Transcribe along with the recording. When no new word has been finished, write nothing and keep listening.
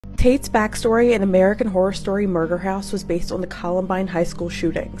Tate's backstory in American Horror Story Murder House was based on the Columbine high school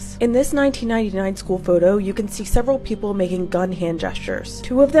shootings. In this 1999 school photo, you can see several people making gun hand gestures.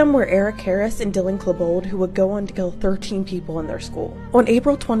 Two of them were Eric Harris and Dylan Klebold, who would go on to kill 13 people in their school. On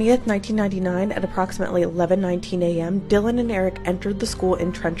April 20th, 1999, at approximately 11:19 a.m., Dylan and Eric entered the school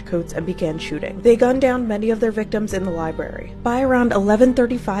in trench coats and began shooting. They gunned down many of their victims in the library. By around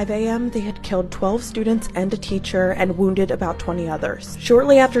 11:35 a.m., they had killed 12 students and a teacher and wounded about 20 others.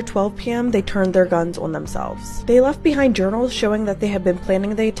 Shortly after 12 p.m., they turned their guns on themselves. They left behind journals showing that they had been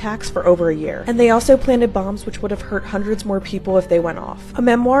planning the attacks for over a year, and they also planted bombs which would have hurt hundreds more people if they went off. A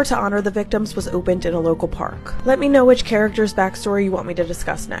memoir to honor the victims was opened in a local park. Let me know which character's backstory you want me to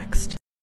discuss next.